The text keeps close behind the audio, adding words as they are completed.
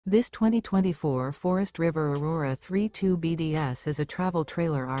This 2024 Forest River Aurora 3.2 BDS is a travel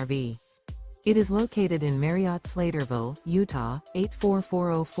trailer RV. It is located in Marriott-Slaterville, Utah,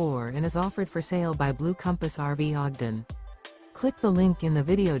 84404 and is offered for sale by Blue Compass RV Ogden. Click the link in the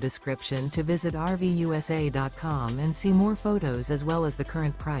video description to visit RVUSA.com and see more photos as well as the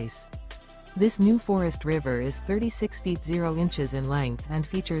current price. This new Forest River is 36 feet 0 inches in length and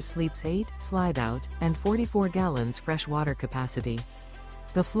features sleeps 8, slide-out, and 44 gallons fresh water capacity.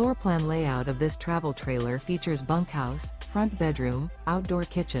 The floor plan layout of this travel trailer features bunkhouse, front bedroom, outdoor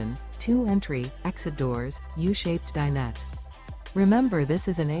kitchen, 2 entry, exit doors, U-shaped dinette. Remember, this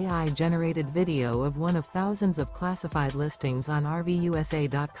is an AI-generated video of one of thousands of classified listings on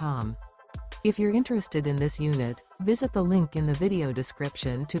RVUSA.com. If you're interested in this unit, visit the link in the video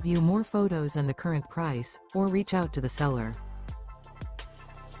description to view more photos and the current price, or reach out to the seller.